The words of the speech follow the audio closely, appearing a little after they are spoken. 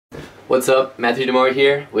What's up? Matthew Demore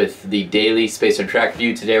here with the daily Space on Track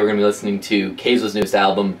review. Today we're going to be listening to Kayzo's newest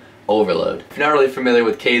album, Overload. If you're not really familiar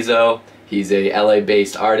with Kayzo, he's a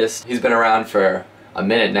LA-based artist. He's been around for a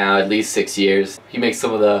minute now, at least 6 years. He makes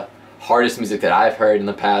some of the hardest music that I've heard in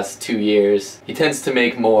the past 2 years. He tends to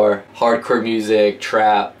make more hardcore music,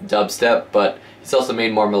 trap, dubstep, but he's also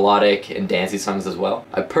made more melodic and dancey songs as well.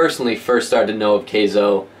 I personally first started to know of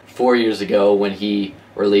Kayzo 4 years ago when he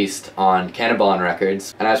released on Cannonball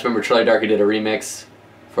Records, and I just remember Charlie Darker did a remix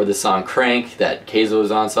for the song Crank that Kayzo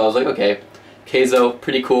was on, so I was like, okay, Kayzo,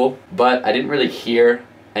 pretty cool, but I didn't really hear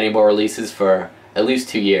any more releases for at least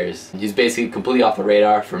 2 years. He's basically completely off the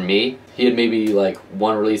radar for me. He had maybe like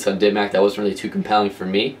one release on Dimac that wasn't really too compelling for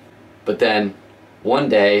me, but then one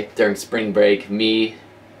day during spring break, me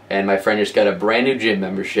and my friend just got a brand new gym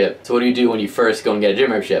membership. So what do you do when you first go and get a gym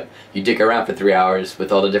membership? You dick around for 3 hours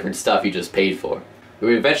with all the different stuff you just paid for.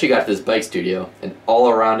 We eventually got to this bike studio, and all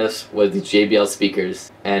around us was these JBL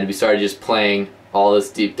speakers, and we started just playing all this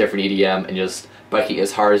different EDM and just biking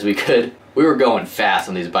as hard as we could. We were going fast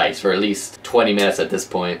on these bikes for at least 20 minutes at this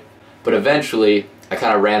point, but eventually I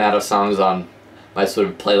kind of ran out of songs on my sort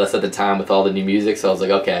of playlist at the time with all the new music, so I was like,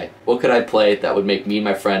 okay, what could I play that would make me and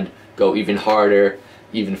my friend go even harder,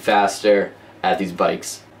 even faster at these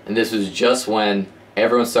bikes? And this was just when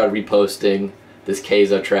everyone started reposting this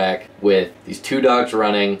Kayzo track with these two dogs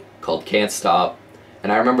running called Can't Stop,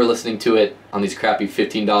 and I remember listening to it on these crappy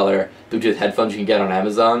 $15 Bluetooth headphones you can get on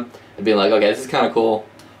Amazon and being like, okay, this is kind of cool,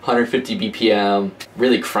 150 BPM,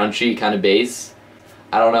 really crunchy kind of bass.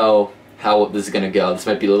 I don't know how this is gonna go. This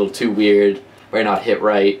might be a little too weird, might not hit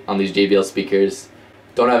right on these JBL speakers.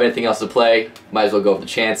 Don't have anything else to play, might as well go with the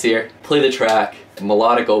chance here. Play the track,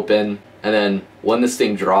 melodic open, and then when this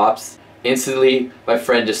thing drops, instantly my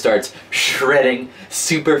friend just starts shredding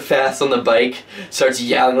super fast on the bike, starts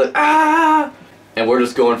yelling like, ah! And we're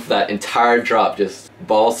just going for that entire drop, just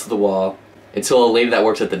balls to the wall, until a lady that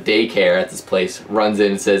works at the daycare at this place runs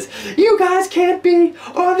in and says, "You guys can't be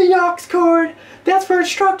on the aux cord, that's for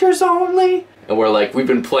instructors only." And we're like, we've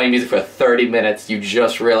been playing music for 30 minutes, you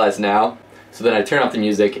just realized now? So then I turn off the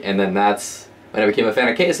music, and then that's when I became a fan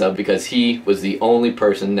of Kayzo, because he was the only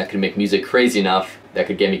person that could make music crazy enough that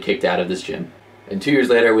could get me kicked out of this gym. And 2 years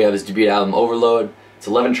later, we have his debut album, Overload. It's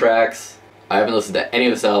 11 tracks. I haven't listened to any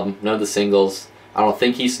of this album, none of the singles. I don't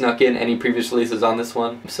think he snuck in any previous releases on this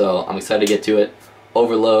one, so I'm excited to get to it.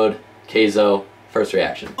 Overload, Kayzo, first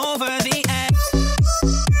reaction.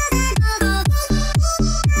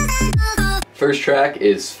 First track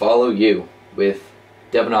is Follow You with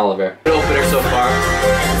Devin Oliver. Good opener so far.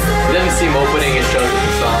 We didn't see him opening his shows with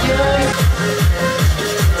the song.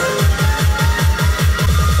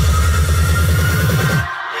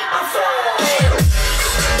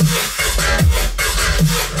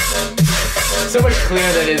 So much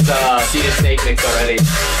cleaner than his Seed and Snake mix already.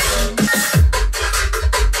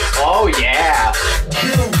 Oh yeah!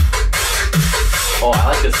 Oh, I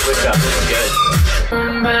like this switch up, this is good.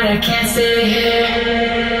 But I can't stay here.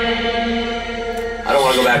 I don't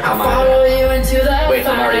want to go back on mine. Wait,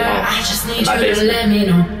 I'm already home. I just need my basement. Let me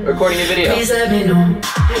know. Recording a video. Please let me know.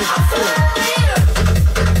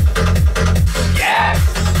 Yes!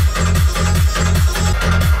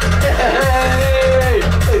 Hey!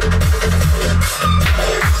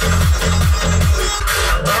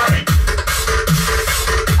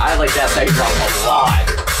 I like that second drop a lot.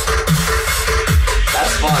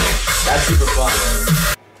 That's fun. That's super fun.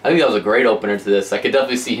 I think that was a great opener to this. I could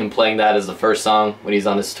definitely see him playing that as the first song when he's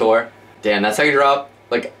on his tour. Damn, that second drop,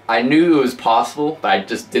 like, I knew it was possible, but I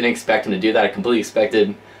just didn't expect him to do that. I completely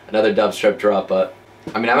expected another dubstep drop, but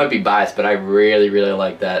I mean, I might be biased, but I really, really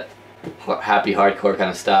like that happy hardcore kind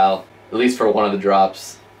of style, at least for one of the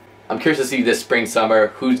drops. I'm curious to see this spring, summer,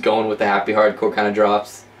 who's going with the happy hardcore kind of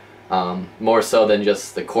drops, more so than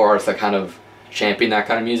just the core artists that kind of champion that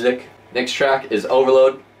kind of music. Next track is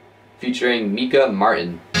Overload, featuring Mika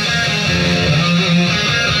Martin.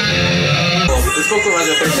 This vocal runs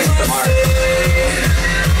at 30 seconds to mark.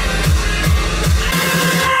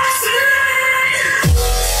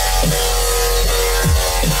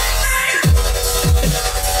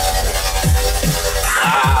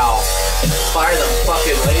 Wow! Fire the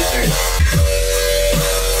fucking lasers.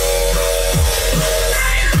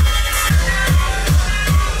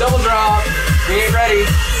 Double drop! We ain't ready.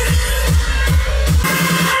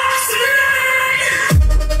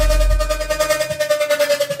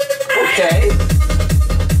 Okay.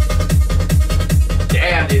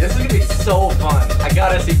 Damn, dude, this is gonna be so fun. I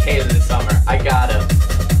gotta see Kayzo this summer. I gotta.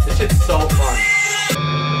 This shit's so fun.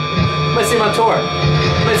 Might see him on tour.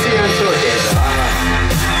 Might see you on tour, Kayzo. I don't know.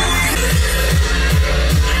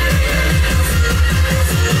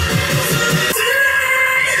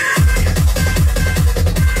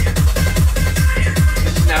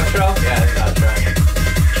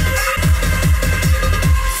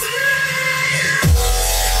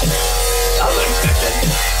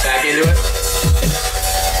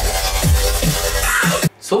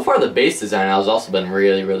 far the bass design has also been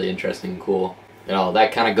really interesting and cool. You know,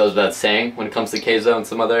 that kind of goes without saying when it comes to Kayzo and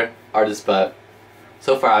some other artists, but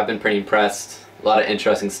so far I've been pretty impressed. A lot of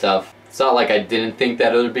interesting stuff. It's not like I didn't think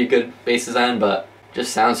that it would be good bass design, but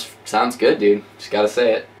just sounds good, dude. Just gotta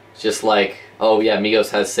say it. It's just like, oh yeah, Migos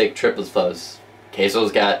has sick triplets flows.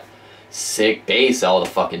 Kayzo's got sick bass all the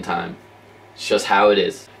fucking time. It's just how it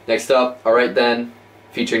is. Next up, Alright Then,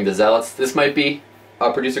 featuring The Zealots. This might be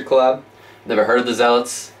a producer collab. Never heard of The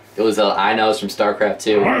Zealots. It was I Knows from StarCraft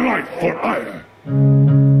 2. I like fire. Ooh,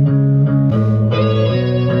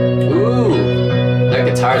 that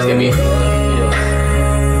guitar's gonna be.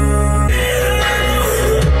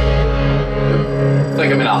 It's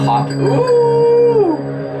like I'm in a hot. Ooh.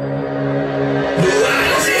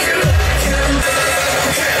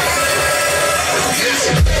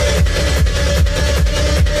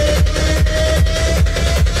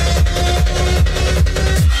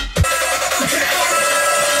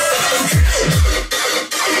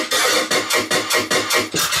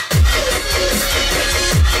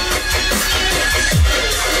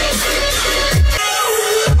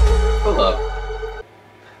 Hold up. I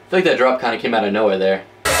feel like that drop kind of came out of nowhere there.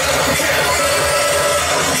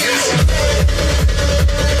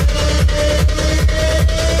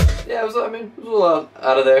 Yeah, it was a little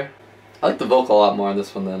out of there. I like the vocal a lot more on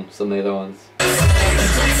this one than some of the other ones.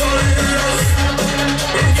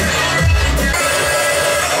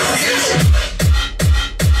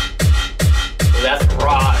 That's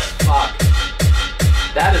raw as fuck.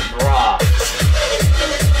 That is raw.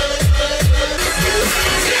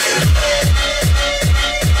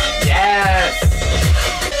 Yes!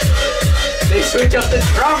 They switch up the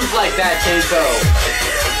drums like that, Kayzo.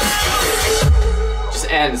 Just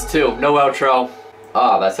ends too. No outro.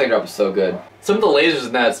 Ah, that second drop was so good. Some of the lasers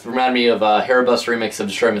in that remind me of Harabus remix of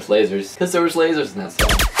Destroy with Lasers, because there was lasers in that song.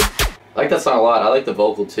 I like that song a lot. I like the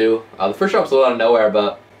vocal too. The first drop was a little out of nowhere,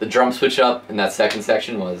 but the drum switch up in that second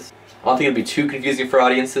section was... I don't think it'd be too confusing for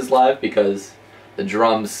audiences live, because the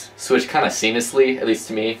drums switch kind of seamlessly, at least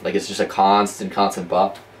to me. Like it's just a constant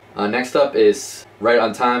bop. Next up is Right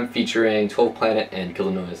on Time featuring 12 Planet and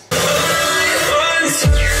Kill the Noise.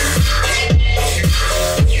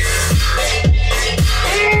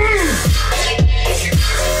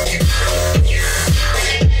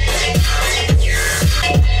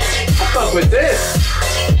 Fuck with this!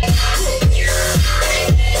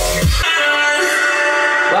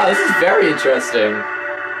 Wow, this is very interesting.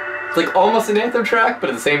 It's like almost an anthem track, but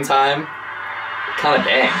at the same time, it kind of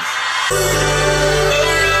bangs.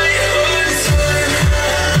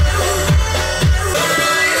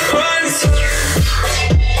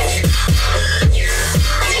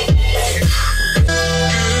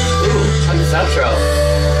 Outro.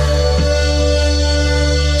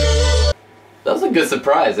 That was a good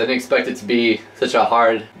surprise. I didn't expect it to be such a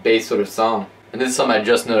hard bass sort of song. And this is something I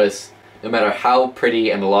just noticed. No matter how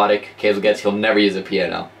pretty and melodic Kayzo gets, he'll never use a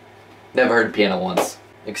piano. Never heard a piano once.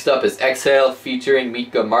 Next up is Exhale featuring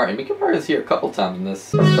Mika Martin. Mika Martin's here a couple times in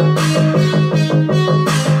this.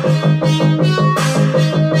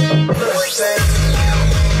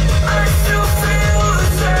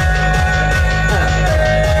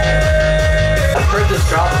 This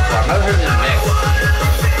drop before. I've never heard it in a mix.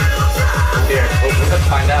 Here, we'll have to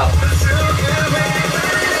find out.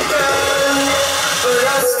 But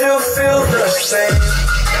I still feel the same.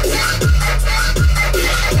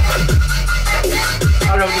 I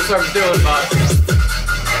don't know what this song's doing, but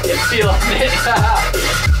it's feeling it.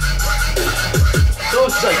 So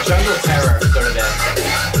it's like Jungle Terror sort of it.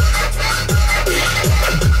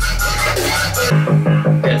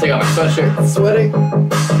 Gotta take off my sweatshirt. It's sweating.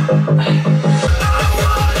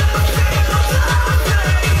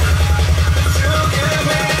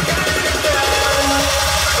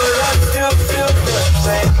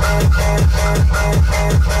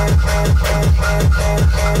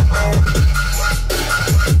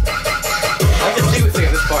 I can see what's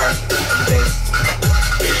at this part.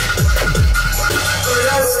 But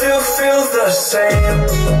I still feel the same.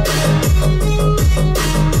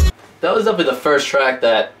 That was definitely the first track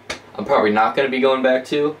that I'm probably not going to be going back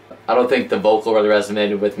to. I don't think the vocal really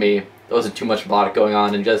resonated with me. There wasn't too much melodic going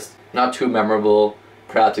on and just not too memorable,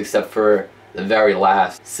 perhaps except for the very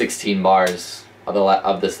last 16 bars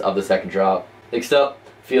of the second drop. Next up,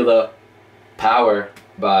 Feel the Power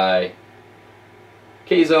by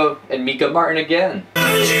Kayzo and Mika Martin again.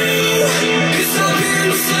 That's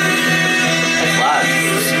loud.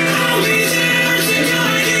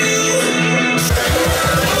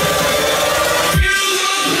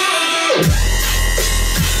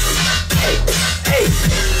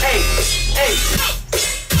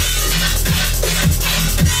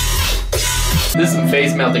 This is some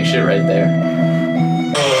face melting shit right there.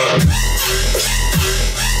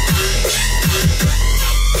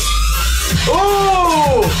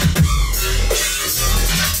 Oh!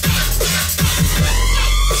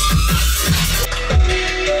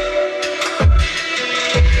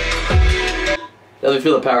 Definitely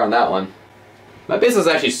feel the power on that one. My bass is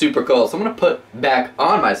actually super cool, so I'm gonna put back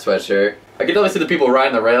on my sweatshirt. I can definitely see the people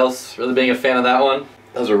riding the rails, really being a fan of that one.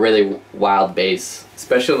 That was a really wild bass,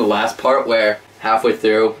 especially in the last part where halfway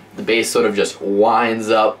through, the bass sort of just winds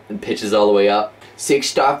up and pitches all the way up. Sick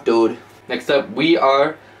stuff, dude. Next up, we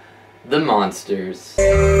are the Monsters.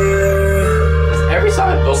 Has every song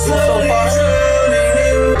had vocals so far?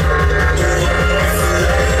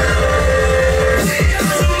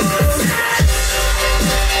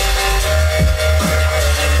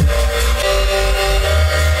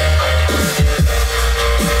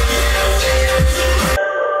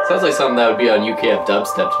 Sounds like something that would be on UKF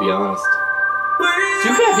dubstep, to be honest. Is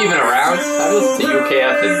UKF even around? I've listened to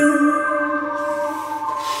UKF in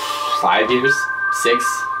 5 years? 6?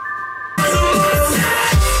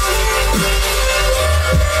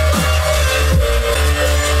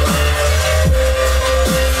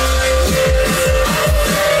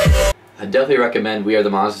 I definitely recommend We Are the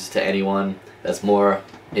Monsters to anyone that's more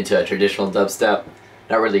into a traditional dubstep.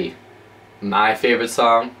 Not really my favorite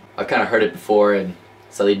song. I've kind of heard it before in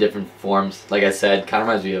slightly different forms. Like I said, kind of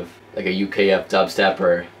reminds me of like a UKF dubstep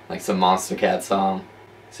or like some Monster Cat song.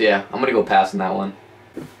 So yeah, I'm gonna go pass on that one.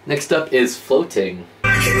 Next up is Floating.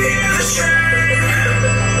 Like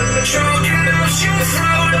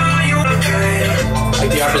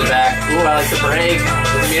the arm in the back. Ooh, I like the break.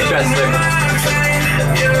 This will be interesting.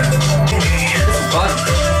 This is fun.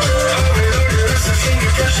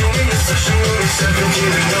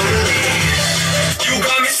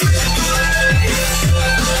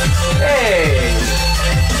 Hey!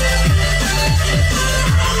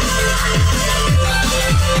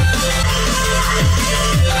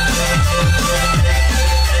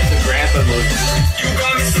 It's a grandpa move.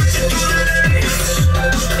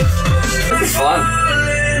 This is fun.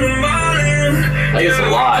 I like this a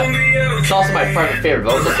lot. It's also my fucking favorite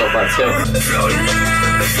vocal so far too.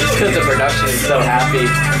 Just because the production is so happy.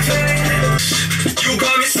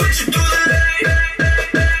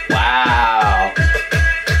 Wow.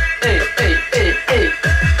 Hey, hey, hey, hey.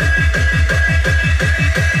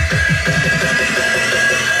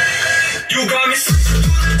 You got me.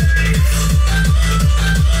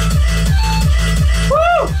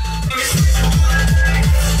 Woo!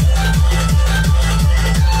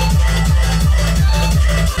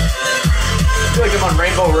 I feel like I'm on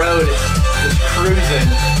Rainbow Road, just cruising.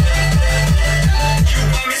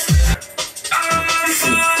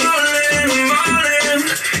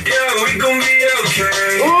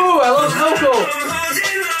 Ooh, I love vocal.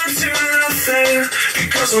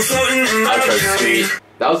 Outro's sweet.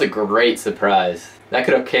 That was a great surprise. That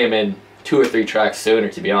could have came in 2 or 3 tracks sooner,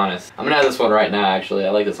 to be honest. I'm gonna have this one right now, actually.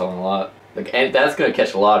 I like this song a lot. Like, and that's gonna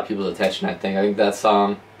catch a lot of people's attention, I think. I think that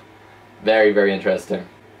song, very, very interesting.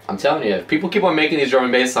 I'm telling you, if people keep on making these drum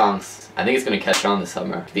and bass songs, I think it's gonna catch on this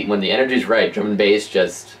summer. When the energy's right, drum and bass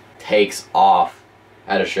just takes off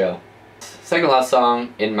at a show. Second last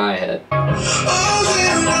song in my head.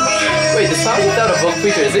 Wait, the song without a vocal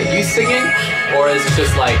feature, is it you singing? Or is it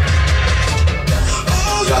just like,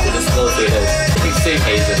 you got to disclose who it is? You sing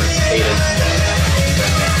Hayden.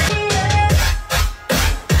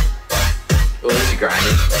 Oh, this is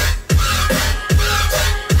grinding.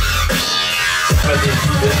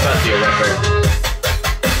 This must be a record.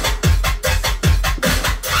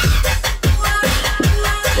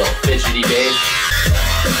 Little fidgety bass.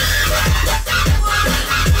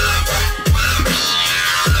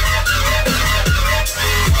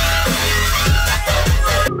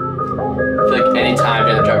 Anytime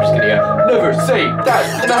during the drop, just gonna go, never say that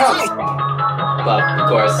in the house! But, of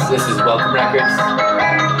course, this is Welcome Records.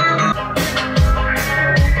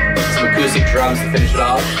 Some acoustic drums to finish it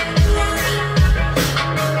off.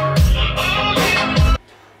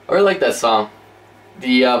 I really like that song.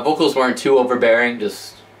 The vocals weren't too overbearing,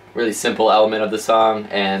 just really simple element of the song,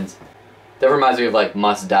 and that reminds me of like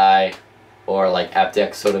Must Die or like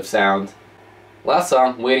Apdex sort of sound. Last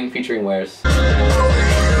song, Waiting featuring Wares.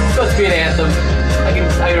 It's supposed to be an anthem. I can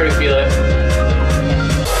already feel it.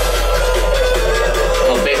 A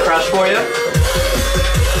little bit crush for you.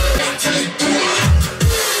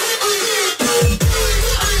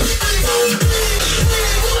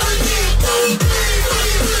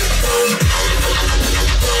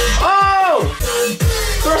 Oh!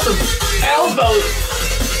 Throw some elbows!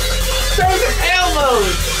 Throw some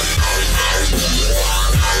elbows!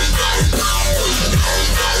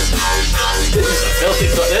 This is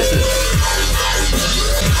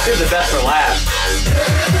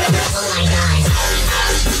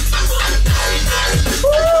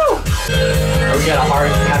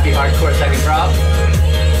hardcore second drop.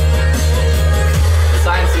 The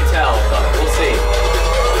signs do tell, but we'll see.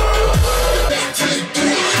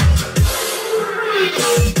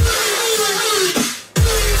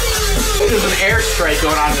 There's an airstrike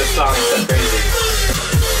going on in this song. It's so crazy.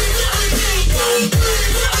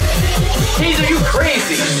 Kayzo, are you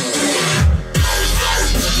crazy?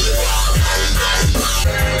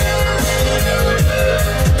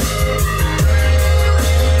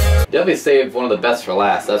 Definitely saved one of the best for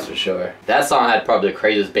last, that's for sure. That song had probably the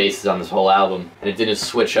craziest basses on this whole album, and it didn't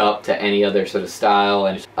switch up to any other sort of style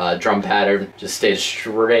and drum pattern. Just stayed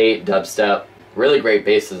straight dubstep. Really great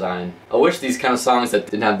bass design. I wish these kind of songs that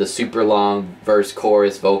didn't have the super long verse,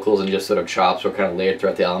 chorus, vocals, and just sort of chops were kind of layered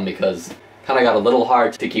throughout the album, because it kind of got a little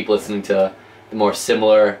hard to keep listening to the more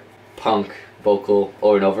similar punk vocal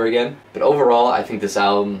over and over again. But overall, I think this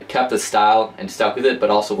album kept the style and stuck with it, but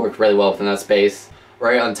also worked really well within that space.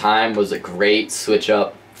 Right on Time was a great switch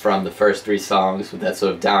up from the first three songs with that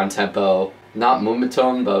sort of down tempo, not movement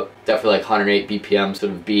tone, but definitely like 108 BPM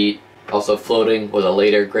sort of beat. Also Floating was a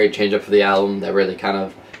later great change up for the album that really kind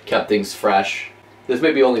of kept things fresh. There's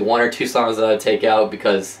maybe only one or two songs that I'd take out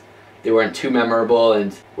because they weren't too memorable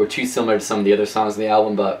and were too similar to some of the other songs in the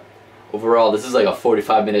album, but overall this is like a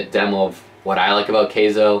 45-minute demo of what I like about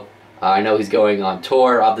Kayzo. I know he's going on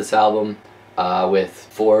tour of this album. With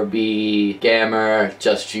 4B, Gammer,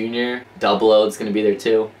 Just Junior. Double O's gonna be there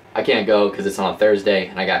too. I can't go because it's on a Thursday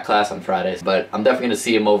and I got class on Fridays, but I'm definitely gonna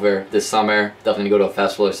see him over this summer. Definitely gonna go to a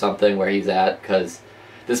festival or something where he's at, because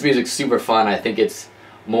this music's super fun. I think it's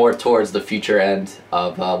more towards the future end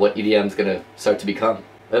of what EDM's gonna start to become.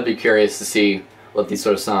 I'd be curious to see what these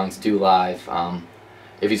sort of songs do live.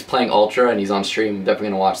 If he's playing Ultra and he's on stream, I'm definitely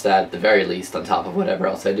gonna watch that at the very least, on top of whatever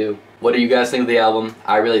else I do. What do you guys think of the album?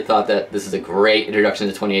 I really thought that this is a great introduction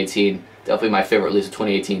to 2018. Definitely my favorite release of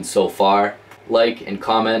 2018 so far. Like and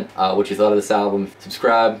comment what you thought of this album.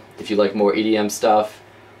 Subscribe if you like more EDM stuff.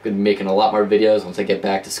 I'm gonna be making a lot more videos once I get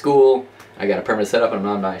back to school. I got a permanent setup and I'm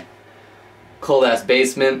on my cold ass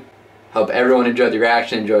basement. Hope everyone enjoyed the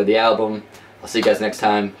reaction, enjoyed the album. I'll see you guys next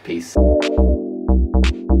time. Peace.